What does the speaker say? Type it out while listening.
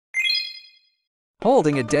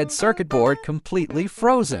holding a dead circuit board completely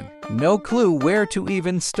frozen. No clue where to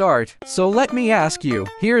even start. So let me ask you,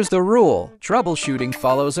 here's the rule. Troubleshooting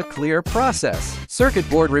follows a clear process. Circuit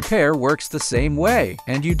board repair works the same way,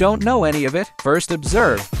 and you don't know any of it. First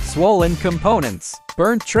observe swollen components,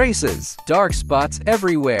 burnt traces, dark spots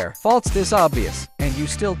everywhere. Faults this obvious, and you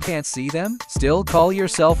still can't see them? Still call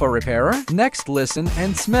yourself a repairer? Next, listen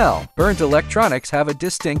and smell. Burnt electronics have a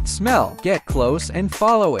distinct smell. Get close and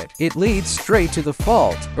follow it. It leads straight to the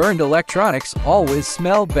fault. Burned electronics always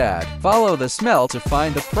smell bad. Follow the smell to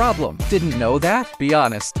find the problem. Didn't know that? Be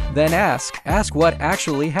honest. Then ask. Ask what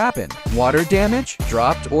actually happened. Water damage?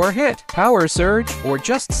 Dropped or hit? Power surge? Or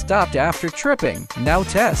just stopped after tripping? Now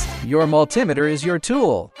test. Your multimeter is your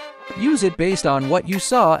tool. Use it based on what you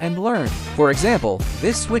saw and learned. For example,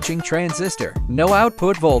 this switching transistor. No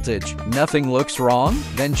output voltage. Nothing looks wrong?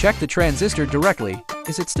 Then check the transistor directly.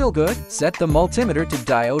 Is it still good? Set the multimeter to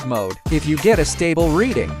diode mode. If you get a stable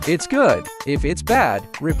reading, it's good. If it's bad,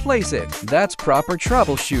 replace it. That's proper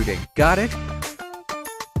troubleshooting. Got it?